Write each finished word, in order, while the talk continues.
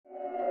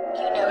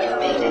You know who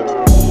made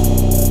it.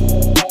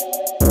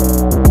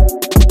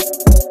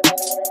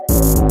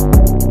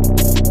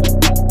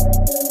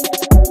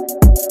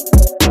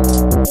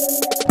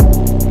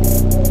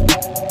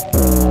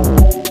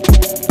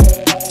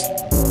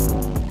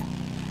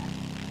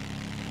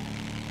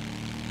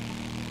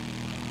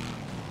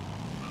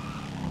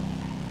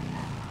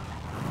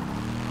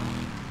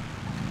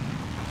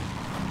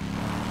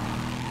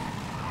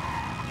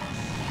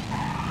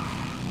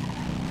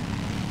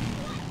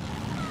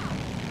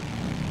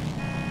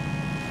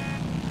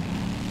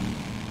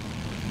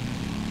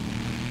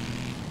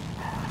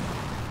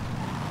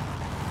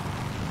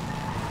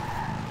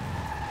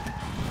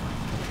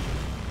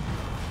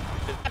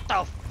 What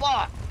the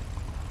fuck?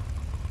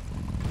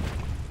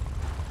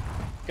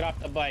 Get off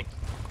the bike.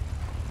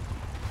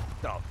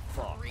 The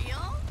fuck? Real?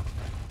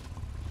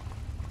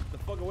 Get the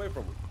fuck away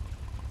from me.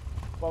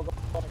 Well, go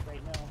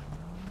right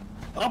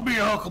now. I'll be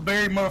your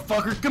Huckleberry,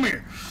 motherfucker. Come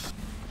here.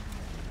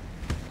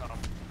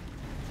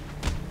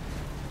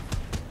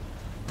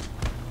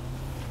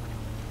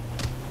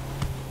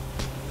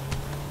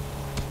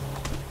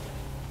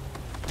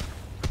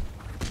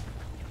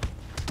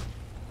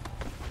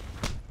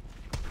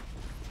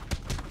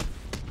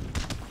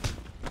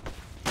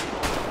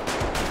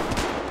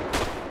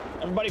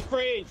 Everybody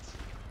freeze!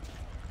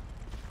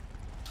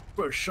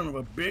 First son of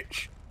a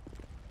bitch.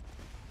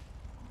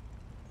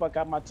 Fuck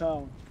out my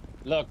tongue.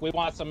 Look, we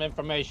want some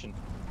information.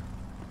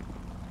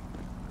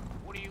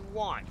 What do you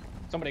want?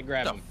 Somebody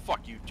grab What him. the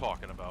fuck you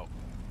talking about?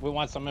 We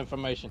want some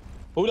information.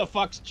 Who the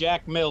fuck's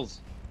Jack Mills?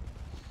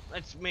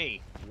 That's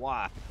me.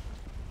 Why?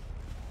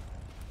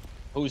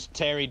 Who's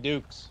Terry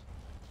Dukes?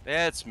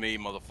 That's me,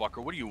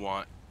 motherfucker. What do you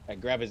want? Hey,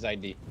 grab his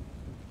ID.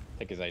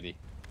 Take his ID.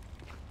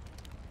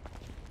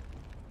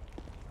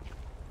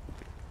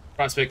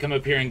 Prospect, come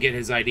up here and get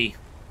his ID.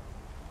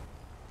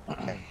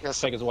 Okay.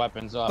 Yes. Take his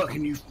weapons off.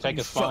 Fucking you. Take You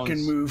his phones.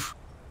 fucking move.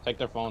 Take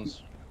their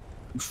phones.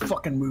 You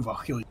fucking move. I'll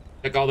kill you.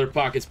 Check all their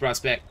pockets,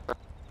 Prospect.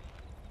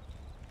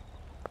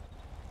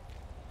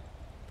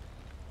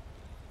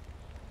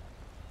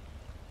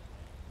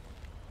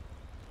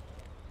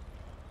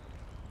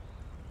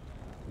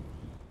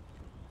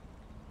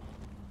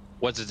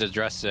 What's his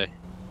address say?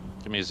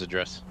 Give me his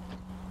address.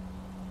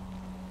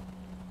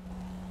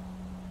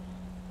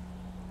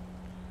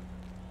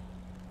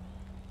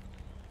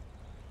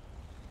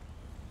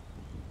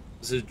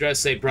 What's his address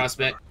say,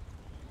 Prospect?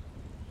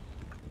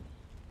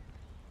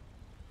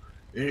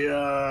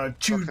 Yeah,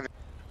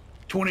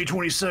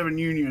 2027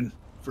 Union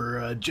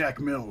for Jack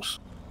Mills.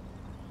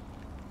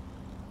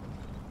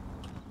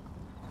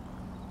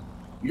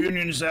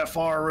 Union is that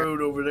far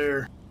road over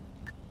there.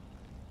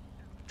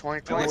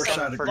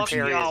 2027 for What do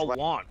Terry y'all as well.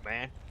 want,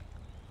 man?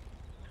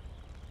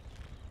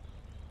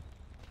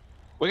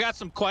 We got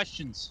some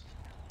questions.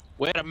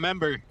 We had a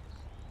member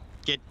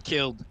get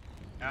killed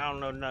I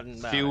don't know nothing a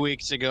about few it.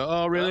 weeks ago.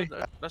 Oh, really?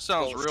 That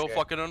sounds real Bullshit.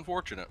 fucking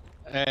unfortunate.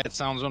 It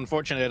sounds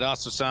unfortunate. It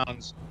also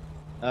sounds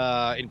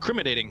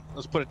incriminating.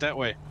 Let's put it that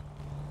way.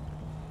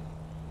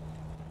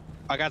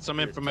 I got some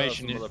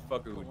information. Tell us the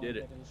motherfucker who did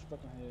it.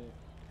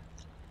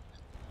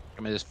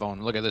 Give me this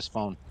phone. Look at this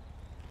phone.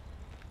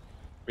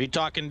 Are you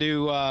talking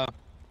to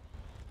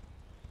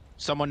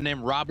someone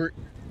named Robert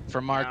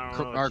from I don't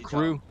know what our you're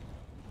crew?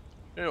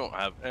 You don't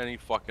have any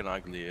fucking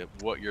idea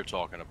what you're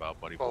talking about,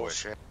 buddy boy.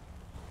 Bullshit.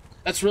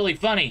 That's really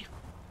funny.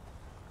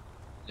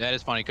 That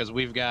is funny because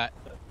we've got.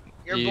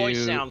 Your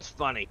voice sounds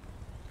funny.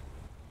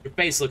 Your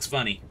face looks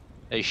funny.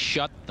 Hey,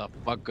 shut the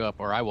fuck up,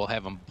 or I will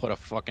have them put a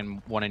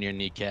fucking one in your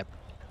kneecap.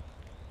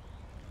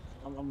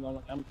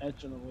 I'm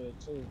etching away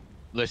too.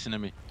 Listen to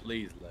me.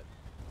 Please let.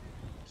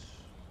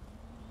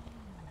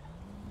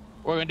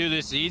 We're gonna do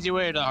this the easy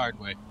way or the hard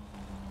way.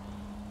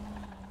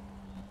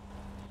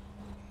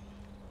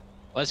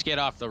 Let's get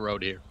off the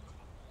road here.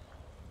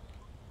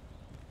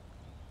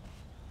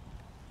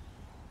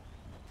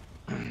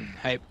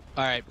 Hey,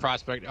 all right,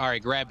 Prospect. All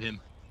right, grab him.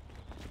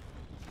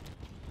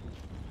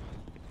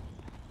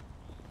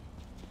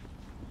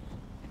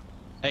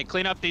 Hey,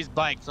 clean up these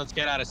bikes. Let's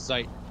get out of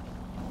sight.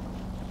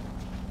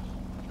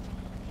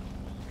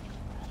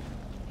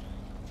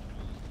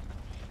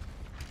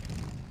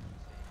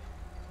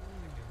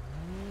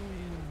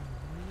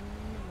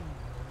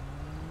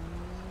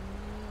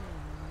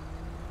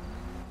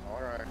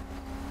 All right.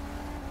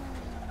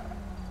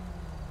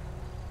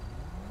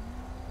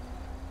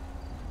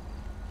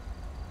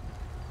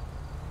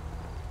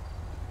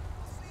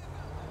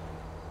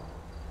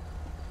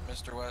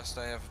 Mr. West,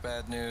 I have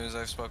bad news.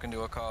 I've spoken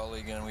to a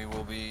colleague and we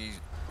will be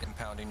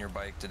impounding your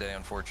bike today,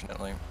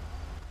 unfortunately.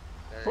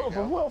 There you For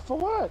go. what? For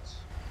what?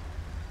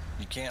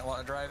 You can't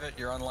drive it,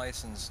 you're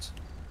unlicensed.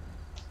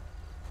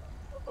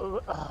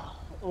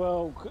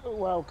 Well,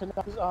 can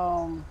I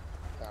All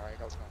right,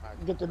 I was gonna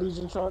have get the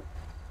Legion truck?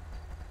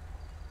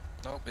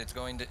 Nope, it's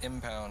going to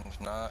impound,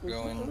 not What's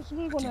going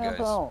we with gonna you have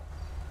guys. out?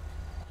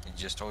 He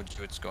just told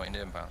you it's going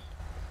to impound.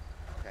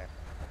 Okay.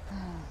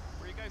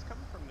 Where are you guys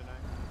coming from tonight?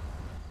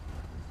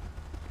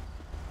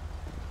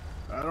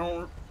 I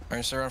don't All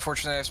right, sir.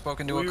 Unfortunately, I've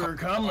spoken to We a were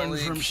coming colleague,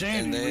 from Sandy.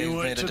 and We they've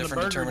went made to a the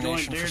different burger joint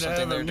determination there for to have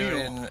something a they're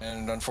meal. doing,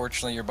 and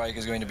unfortunately, your bike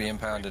is going to be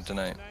impounded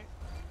tonight.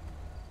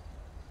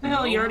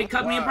 Hell, you already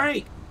cut me a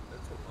break.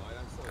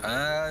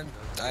 I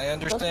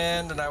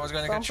understand, and I was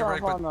going to get your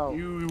break, but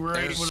You were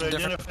there's able to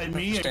different identify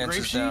me at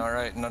circumstances Gracie? now, all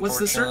right? And What's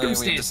the unfortunately, we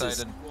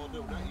circumstances? decided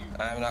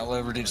I'm not at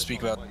liberty to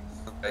speak about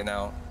right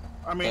now.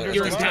 I mean, But there's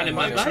You're a lot of impounding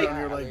my bikes bike? around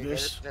here like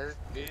this.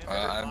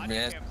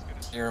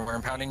 We're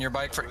impounding your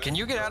bike for. Can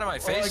you get out of my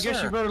Well, I face, guess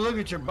sir? you better look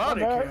at your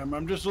body cam.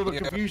 I'm just a little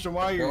You're confused on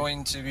why you're...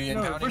 going to be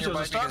No, impounding first your there's a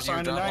bike stop because you're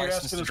sign, and not now you're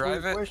licensed asking to us drive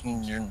weird it,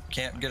 questions. and you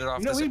can't get it off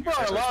You know, the we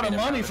brought a lot of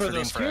money for the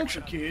those cancer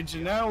infraction. kids,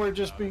 and now we're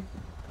just being...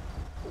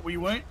 We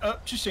went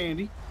up to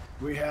Sandy.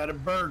 We had a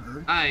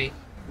burger. Aye.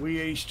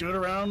 We stood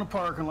around in the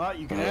parking lot.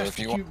 You can Well, ask if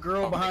the you cute want girl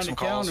to make behind the some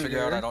calls, counter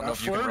figure out, there. I don't know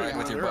if you can flirted ride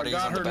with your her. I buddies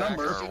got on the her back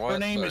number. or Her what,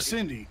 name but- is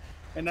Cindy.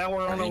 And now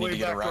we're Or on you our need way to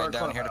get back a to our ride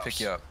down here to clubhouse. pick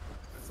you up.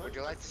 Would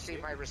you like to see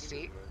my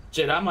receipt?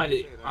 Shit, I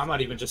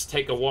might even just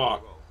take a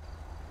walk.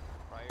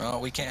 Oh,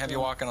 we can't have you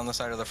walking on the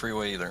side of the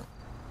freeway either.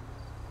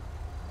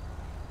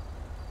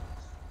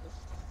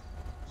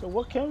 So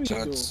what can we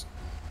So do? it's,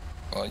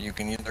 well, you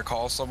can either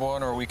call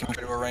someone or we can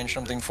try to arrange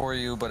something for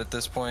you, but at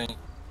this point,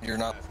 you're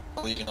not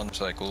leaving on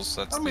cycles.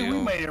 That's I mean, we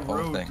the made a whole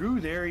road thing.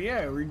 through there.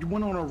 Yeah, we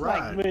went on a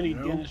ride. Like really you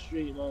know?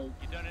 dentistry, like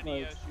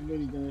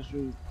really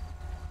dentistry.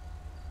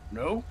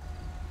 No?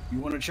 You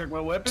want to check my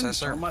weapon? Yes, It's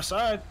sir. on my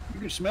side. You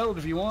can smell it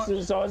if you want.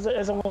 So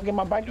is I'm gonna get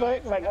my bike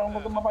back? Like I'm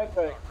gonna get my bike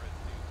back.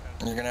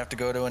 You're gonna have to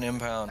go to an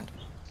impound.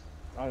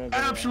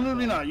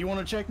 Absolutely not. You want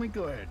to check me?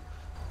 Go ahead.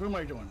 Who am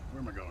I doing?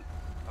 Where am I going?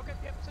 Okay,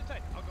 yep, sit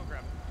tight. I'll go grab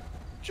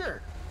it.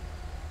 Sure.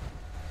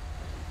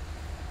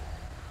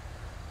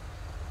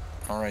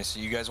 All right, so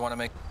you guys want to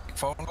make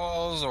phone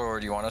calls, or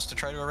do you want us to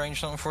try to arrange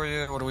something for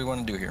you? What do we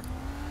want to do here?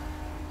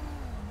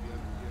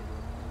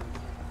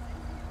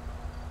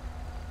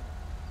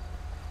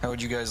 How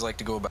would you guys like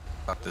to go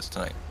about this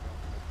tonight?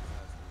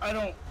 I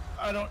don't,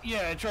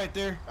 yeah, it's right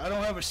there. I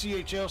don't have a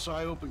CHL, so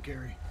I open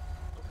carry.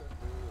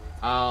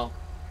 I'll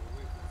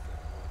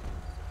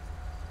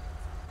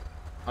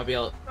be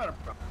able. Not a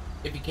problem.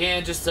 If you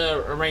can, just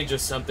arrange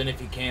us something.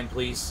 If you can,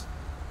 please.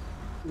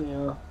 Yeah.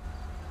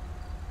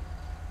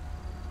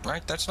 All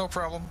right, that's no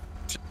problem.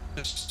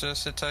 Just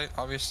sit tight.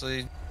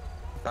 Obviously,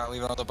 not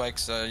leaving all the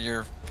bikes.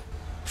 You're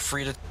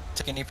free to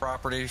take any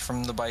property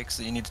from the bikes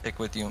that you need to take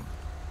with you.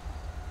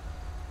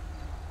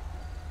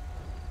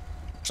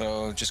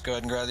 So just go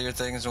ahead and gather your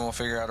things, and we'll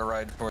figure out a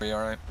ride for you.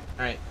 All right?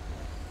 All right.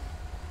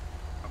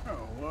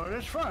 Oh, well,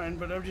 that's fine,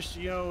 but I'm just,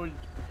 you know,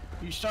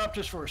 you stopped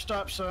us for a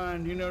stop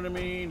sign, you know what I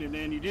mean? And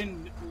then you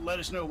didn't let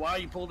us know why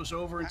you pulled us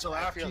over until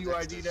I after feel you this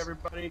ID'd is-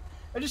 everybody.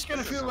 I just kind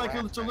of this is feel like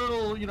it's a harassment.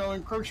 little, you know,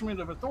 encroachment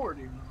of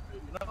authority a little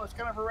bit. You know, it's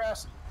kind of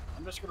harassing.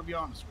 I'm just going to be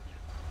honest with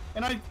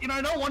you. And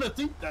I don't want to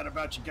think that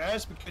about you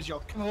guys because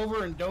y'all come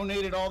over and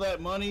donated all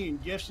that money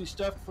and gifts and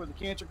stuff for the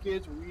cancer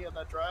kids when we had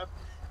that drive.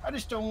 I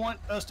just don't want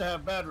us to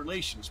have bad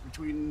relations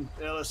between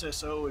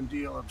LSSO and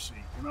DLMC.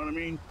 You know what I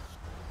mean?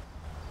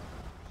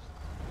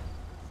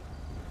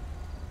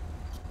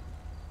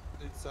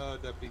 It's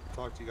Deputy.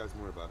 Talk to you guys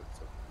more about it.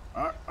 So.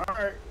 All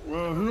right.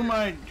 Well, who am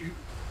I?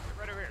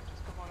 Right over here.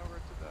 Just come on over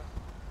to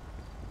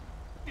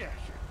the... Yeah,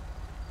 sure.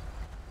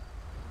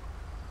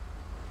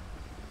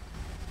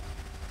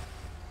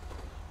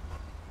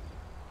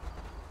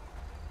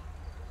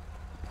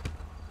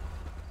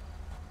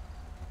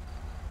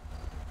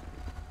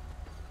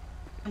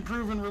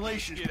 Improving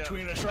relations You know,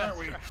 between us, aren't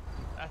we?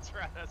 That's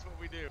right. That's what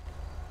we do.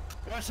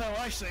 That's how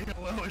I say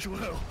hello as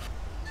well.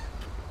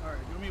 All right,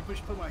 you want me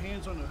to put my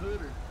hands on the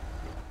hood, or?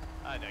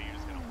 I know you're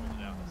just gonna hold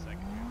it out in a second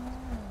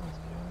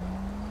here.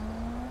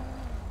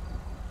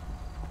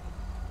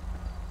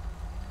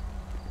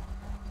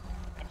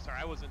 I'm sorry,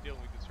 I wasn't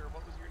dealing with you, sir.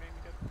 What was your name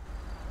again?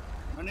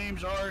 My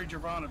name's Ari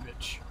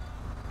Jovanovich.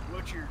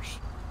 What's yours?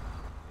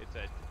 It's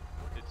a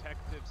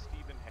Detective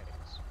Stephen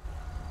Hayes.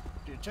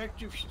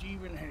 Detective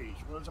Stephen Hayes.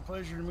 Well, it's a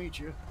pleasure to meet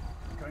you.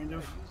 Kind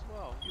of. You as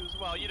well. You as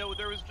well. You know,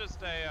 there was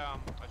just a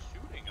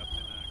shooting up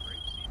in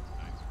Grapeseed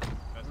tonight,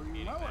 so we're Well,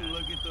 you investigating might want to that.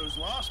 look at those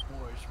Lost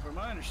Boys. From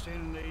my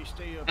understanding, they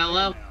stay up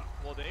Hello? there now.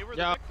 Well, they were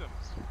Yeah. the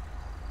victims.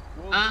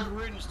 Well, good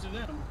riddance to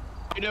them.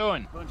 What you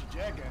doing? Bunch of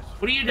jackasses.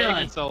 What are you Taking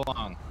doing? so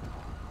long.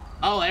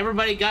 Oh,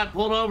 everybody got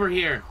pulled over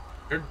here.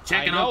 They're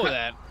checking I know all.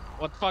 that.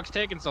 What the fuck's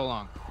taking so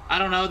long? I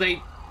don't know.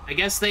 I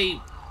guess they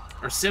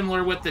are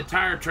similar with the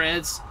tire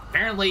treads.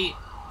 Apparently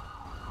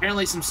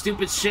some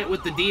stupid shit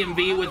with the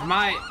DMV with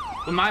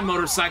my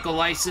motorcycle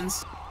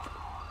license.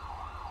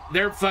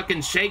 Their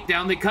fucking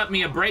shakedown. They cut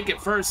me a break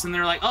at first, and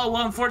they're like, "Oh,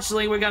 well,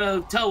 unfortunately, we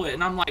gotta tow it."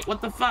 And I'm like,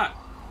 "What the fuck?"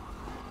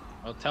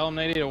 Well, tell them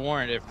they need a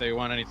warrant if they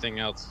want anything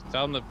else.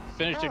 Tell them to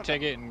finish their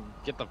ticket and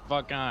get the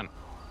fuck on.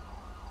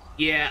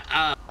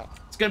 Yeah,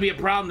 it's gonna be a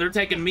problem. They're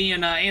taking me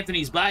and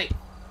Anthony's bike.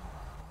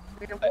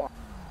 Get a warrant.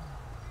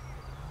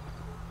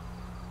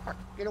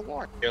 Get a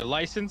warrant. Your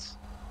license?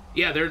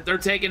 Yeah, they're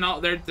taking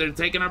they're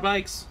taking our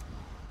bikes.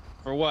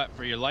 For what?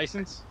 For your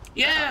license?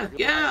 Yeah, You wanna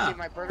yeah. see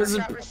my burger Because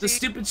shot the receipt?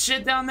 stupid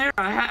shit down there,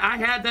 I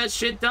had that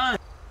shit done.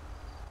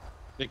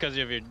 Because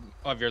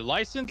of your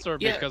license, or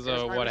Yeah. because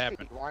Here's of my what receipt.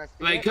 happened? You want to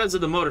see it? Because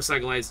of the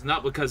motorcycle license,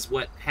 not because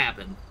what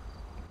happened.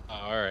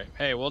 All right.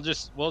 Hey,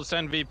 we'll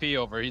send VP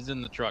over. He's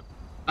in the truck.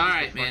 All He's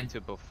right, referring man.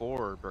 to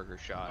before Burger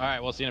Shot. All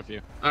right, we'll see in a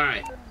few. All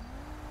right.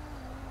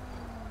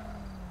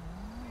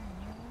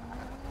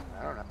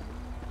 I don't know.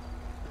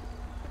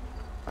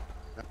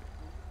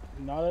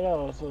 Not at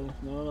all. So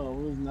no,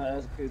 it was not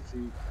as good to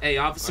you. Hey,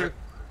 officer.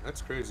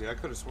 That's crazy. I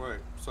could have sworn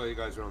I saw you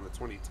guys were on the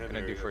 2010 What can I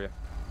area. do for you?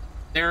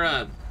 They're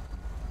our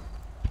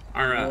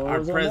Well, it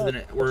was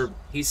president. enough.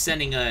 He's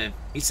sending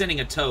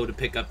a tow to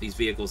pick up these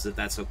vehicles, if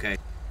that's okay.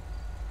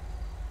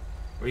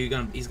 Or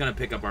he's gonna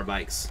pick up our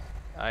bikes.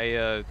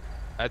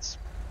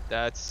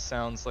 That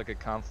sounds like a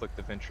conflict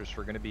of interest.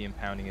 We're gonna be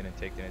impounding it and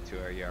taking it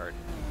to our yard.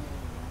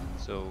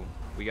 So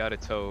we got a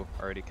tow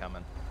already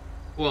coming.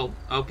 Well,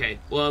 okay.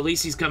 Well, at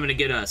least he's coming to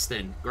get us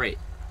then. Great.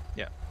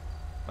 Yeah.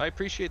 I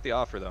appreciate the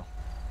offer though.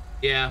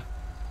 Yeah.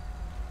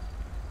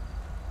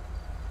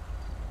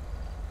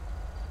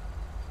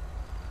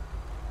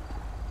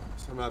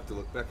 So I'm gonna have to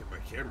look back at my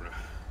camera.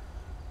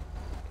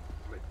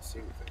 I might be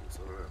seeing things.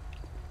 I don't know.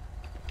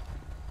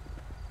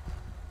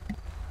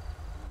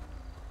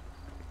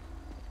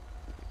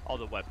 All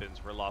the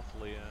weapons were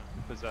lawfully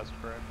possessed,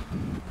 correct?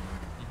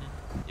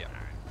 Yeah.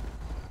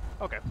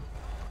 Okay.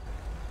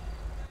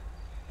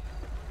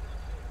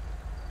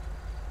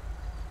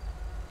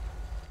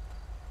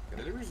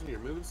 Any reason you're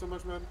moving so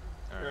much, man?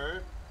 All You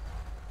right.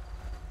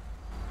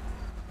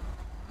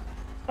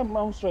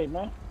 alright? I'm straight,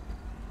 man.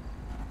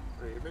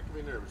 Hey, you're making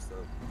me nervous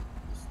though.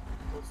 Just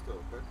hold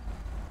still, okay?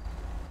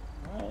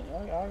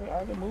 Alright,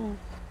 I can move.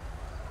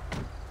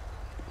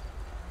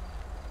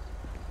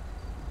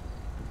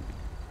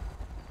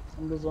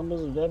 I'm just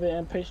a very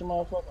impatient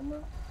motherfucker,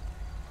 man.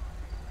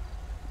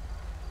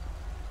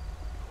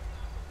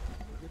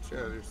 I'll get you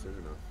out of here soon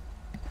enough.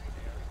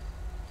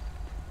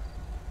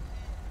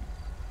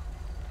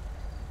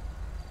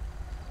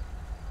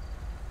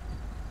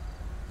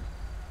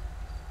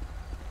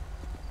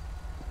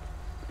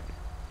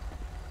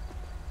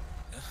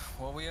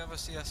 Well, we have a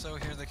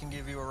CSO here that can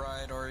give you a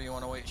ride, or you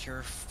want to wait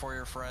here for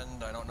your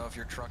friend. I don't know if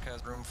your truck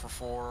has room for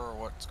 4 or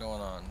what's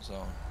going on,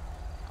 so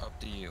up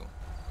to you.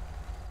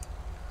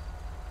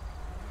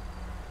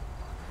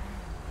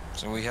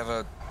 So we have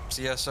a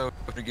CSO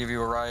to give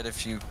you a ride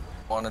if you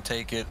want to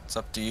take it. It's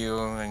up to you.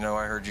 I know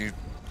I heard you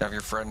have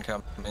your friend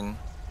come in.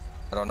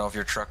 I don't know if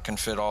your truck can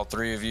fit all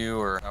 3 of you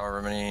or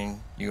however many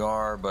you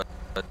are, but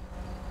it's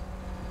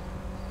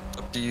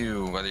up to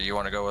you whether you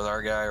want to go with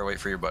our guy or wait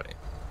for your buddy.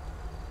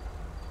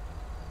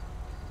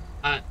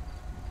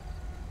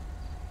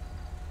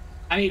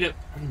 I need a.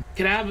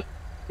 Can I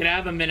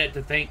have a minute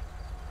to think?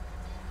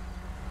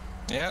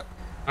 Yeah.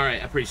 All right,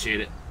 I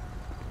appreciate it.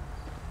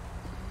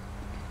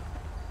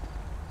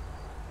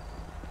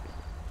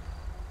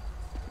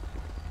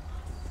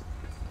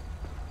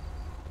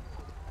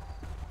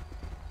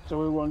 So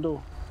what we gonna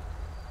do?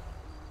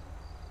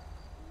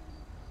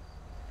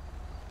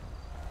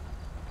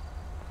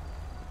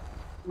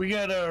 We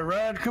got a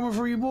ride coming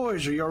for you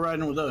boys, or y'all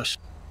riding with us?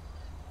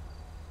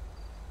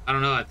 I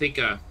don't know. I think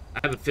I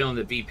have a feeling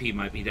that VP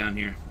might be down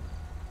here.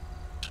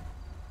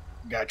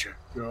 Gotcha.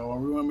 You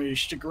want me to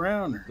stick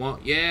around? Or? Well,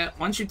 yeah.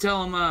 Why don't you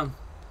tell them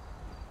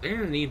they're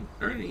gonna need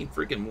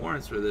freaking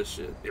warrants for this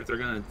shit if they're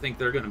gonna think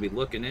they're gonna be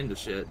looking into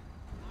shit.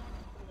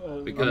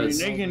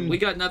 Because we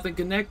got nothing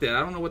connected. I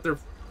don't know what they're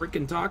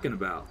freaking talking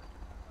about.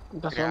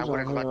 That's Yeah, I what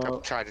I'm wouldn't let saying.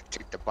 them try to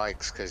take the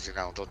bikes because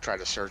they'll try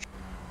to search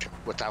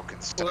without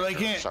consent. Well,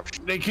 or some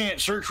they can't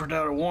search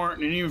without a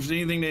warrant, and even if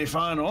anything they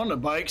find on the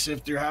bikes,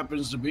 if there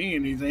happens to be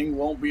anything,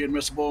 won't be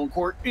admissible in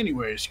court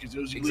anyways, because it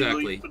was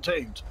illegally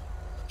obtained.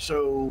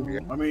 So, Yeah.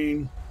 I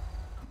mean,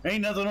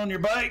 ain't nothing on your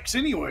bikes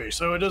anyway,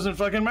 so it doesn't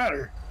fucking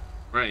matter.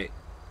 Right.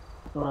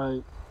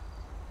 Right.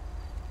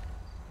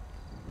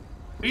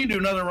 We didn't do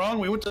nothing wrong.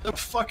 We went to the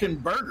fucking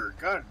burger.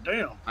 God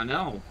damn. I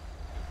know.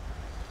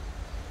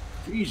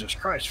 Jesus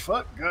Christ.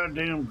 Fuck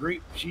goddamn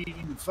grape cheese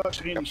and fuck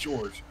Sandy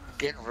Shores.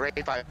 Getting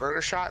raped by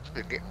burger shots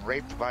and getting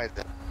raped by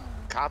the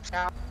cops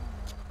out.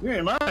 You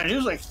ain't lying. It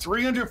was like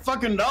 $300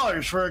 fucking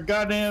for a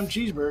goddamn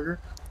cheeseburger.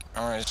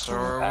 Alright, so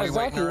are we Exactly,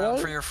 waiting around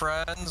right? for your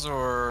friends,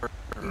 or...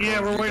 Yeah,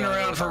 or we're you waiting gotta go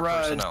around with for our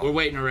rides. personnel? We're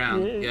waiting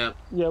around. Yeah. Yep.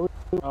 Yeah,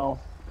 we know.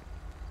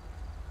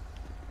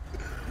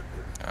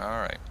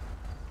 Alright.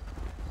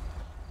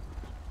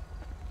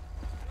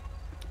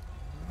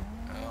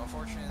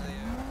 Unfortunately,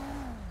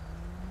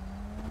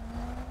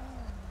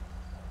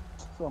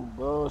 Some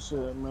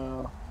bullshit,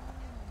 man.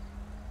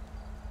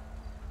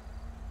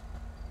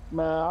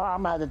 Man,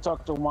 I'm gonna have to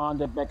talk to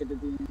Wanda back at the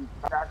D.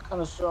 I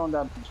could've shown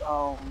that.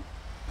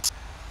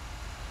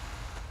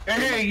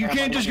 Hey, you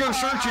can't just go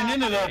searching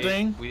into that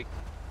thing.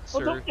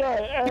 Sir,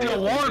 Yeah, Need a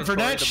warrant for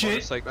that the shit.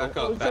 motorcycle. Back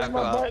up, Why back touch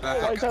my up, bike? Why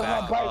back touch my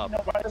up. bike?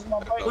 Nobody touch my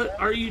bike. What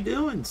are you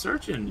doing?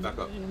 Searching? Back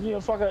up. Yeah,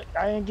 fucker.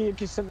 I ain't get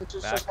consent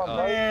to Back search my up.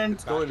 bike. Man,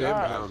 It's going to Back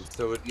up. impound,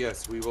 so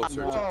yes, we will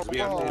search it. 'cause we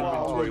have to No,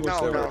 inventory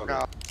what's no, there no, on no.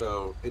 it.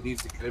 So it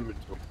needs to get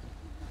inventory.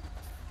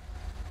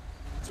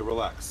 So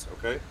relax,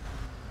 okay?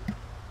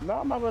 No,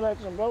 I'm not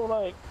relaxing, bro.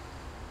 Like,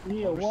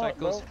 Yeah, what,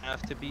 Motorcycles bro?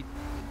 have to be,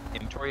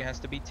 inventory has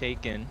to be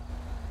taken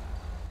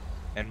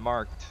and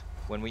marked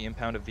when we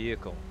impound a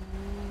vehicle.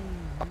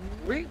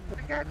 We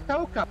got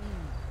tow cup.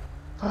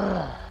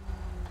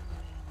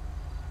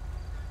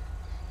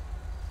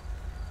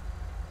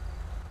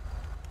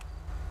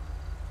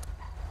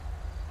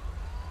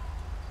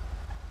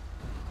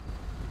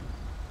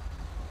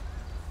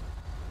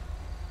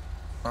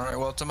 All right.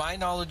 Well, to my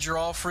knowledge, you're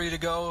all free to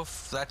go.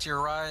 If that's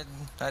your ride,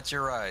 that's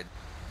your ride.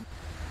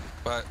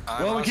 But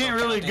I'm Well, we also can't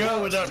really counting go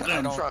on- without I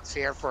them. don't- Truck's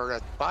here for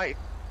a bite.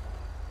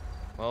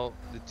 Well,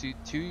 the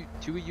two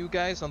of you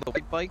guys on the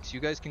white bikes, you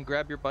guys can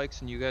grab your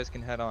bikes and you guys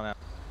can head on out.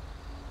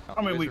 I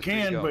You mean, guys we are free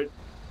to can, go. but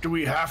do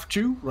we have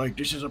to? Like,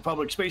 this is a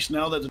public space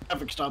now that the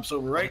traffic stop's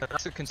over, right?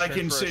 That's a concern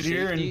can for sit our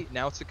here safety. and-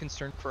 Now it's a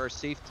concern for our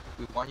safety.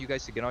 We want you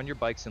guys to get on your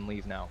bikes and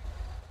leave now.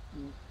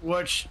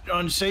 What's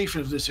unsafe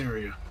of this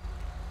area?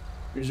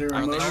 Is there a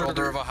On the motor?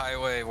 shoulder of a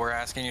highway, we're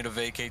asking you to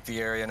vacate the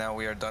area now.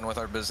 We are done with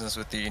our business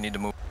with you. You need to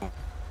move.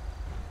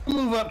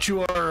 Move up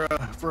to our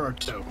for our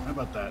tow. How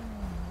about that?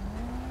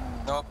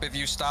 Nope. If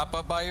you stop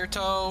up by your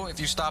toe,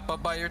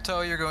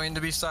 you're going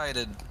to be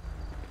cited.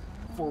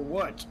 For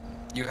what?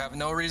 You have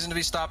no reason to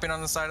be stopping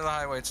on the side of the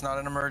highway. It's not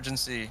an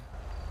emergency.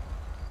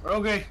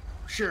 Okay,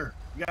 sure,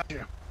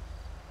 gotcha.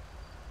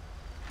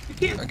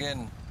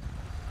 Again,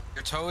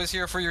 your toe is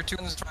here for your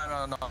tunes time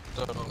on,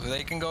 so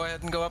they can go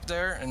ahead and go up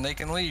there and they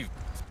can leave.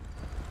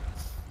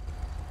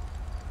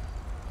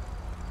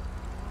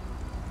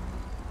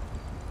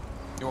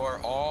 You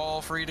are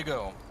all free to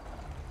go.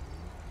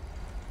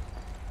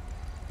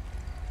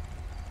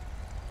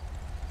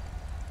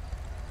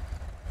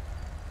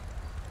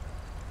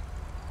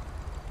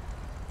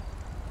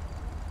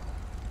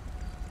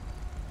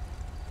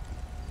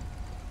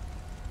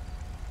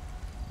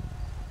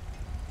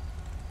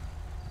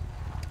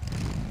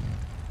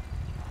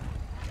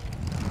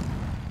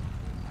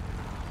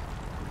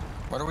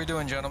 What are we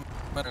doing, gentlemen?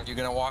 Are you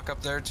gonna walk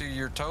up there to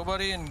your tow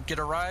buddy and get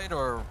a ride,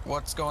 or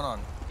what's going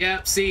on?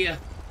 Yep, see ya.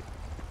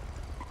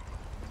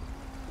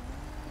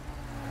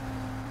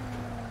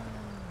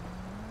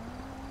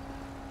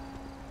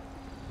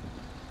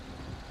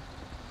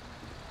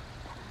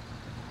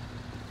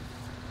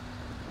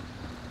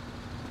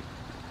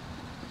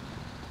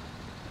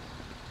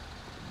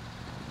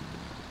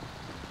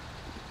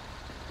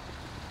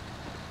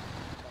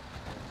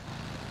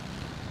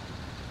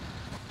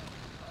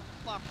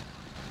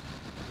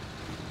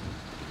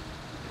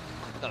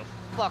 What the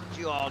fuck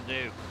you all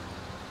do?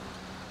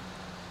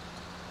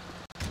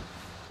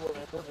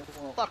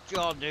 Fuck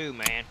y'all do,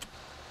 man?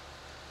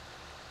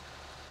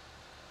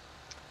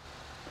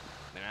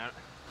 Man,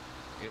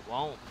 it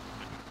won't.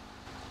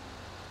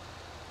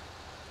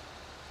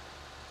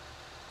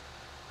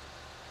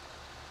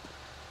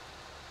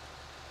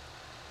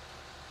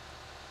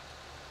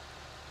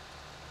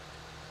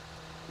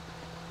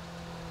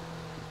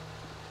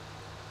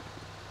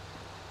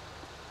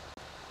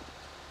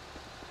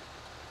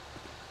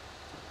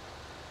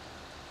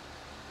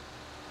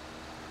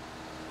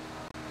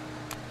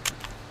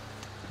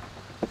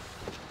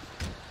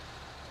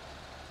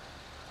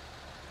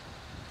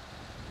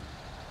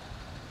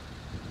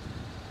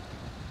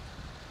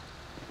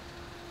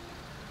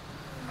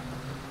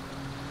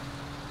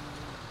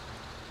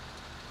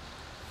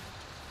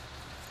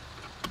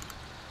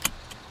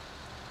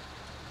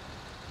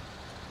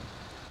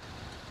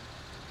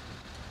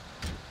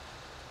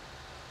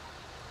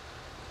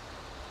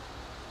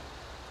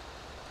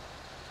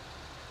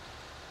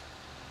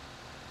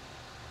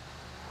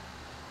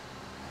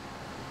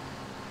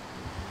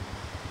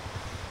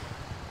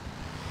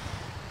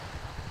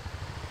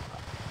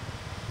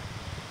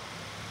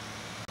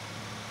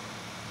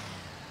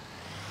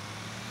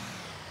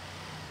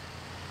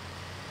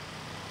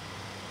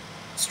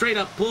 Straight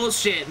up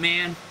bullshit,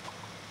 man.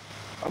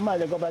 I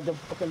might have to go back to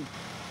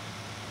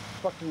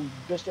fucking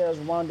bitch ass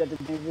Wanda at the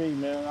DV,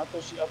 man. I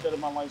thought she updated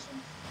my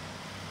license.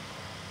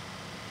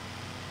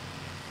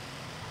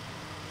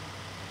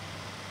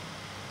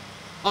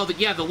 Oh,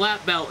 yeah, the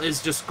lap belt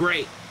is just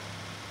great.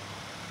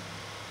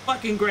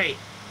 Fucking great.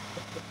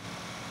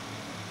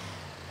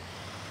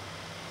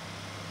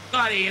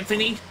 God,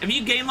 Anthony, have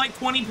you gained like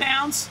 20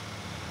 pounds?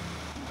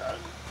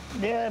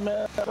 Yeah,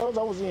 man. I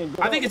was in.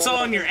 I think it's all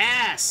on your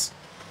ass.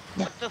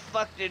 What the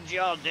fuck did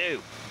y'all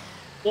do?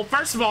 Well,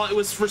 first of all, it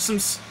was for some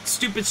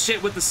stupid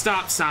shit with the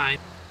stop sign,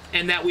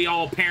 and that we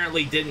all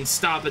apparently didn't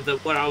stop at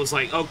what I was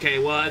like, okay,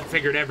 well, I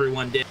figured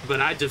everyone did,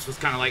 but I just was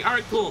kind of like, all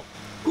right, cool,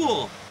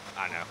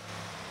 I know.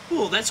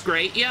 cool, that's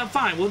great, yeah,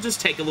 fine, we'll just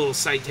take a little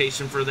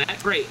citation for that,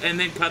 great, and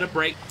then cut a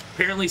break.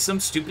 Apparently some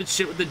stupid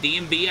shit with the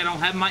DMV, I don't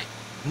have my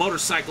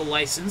motorcycle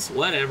license,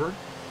 whatever,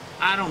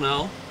 I don't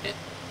know.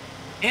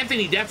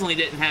 Anthony definitely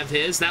didn't have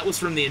his, that was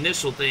from the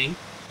initial thing.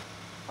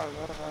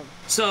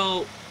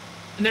 So,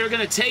 and they were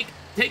gonna take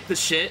the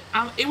shit.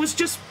 It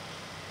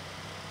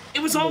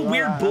was all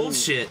weird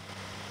bullshit.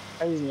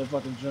 I was in a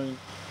fucking joint.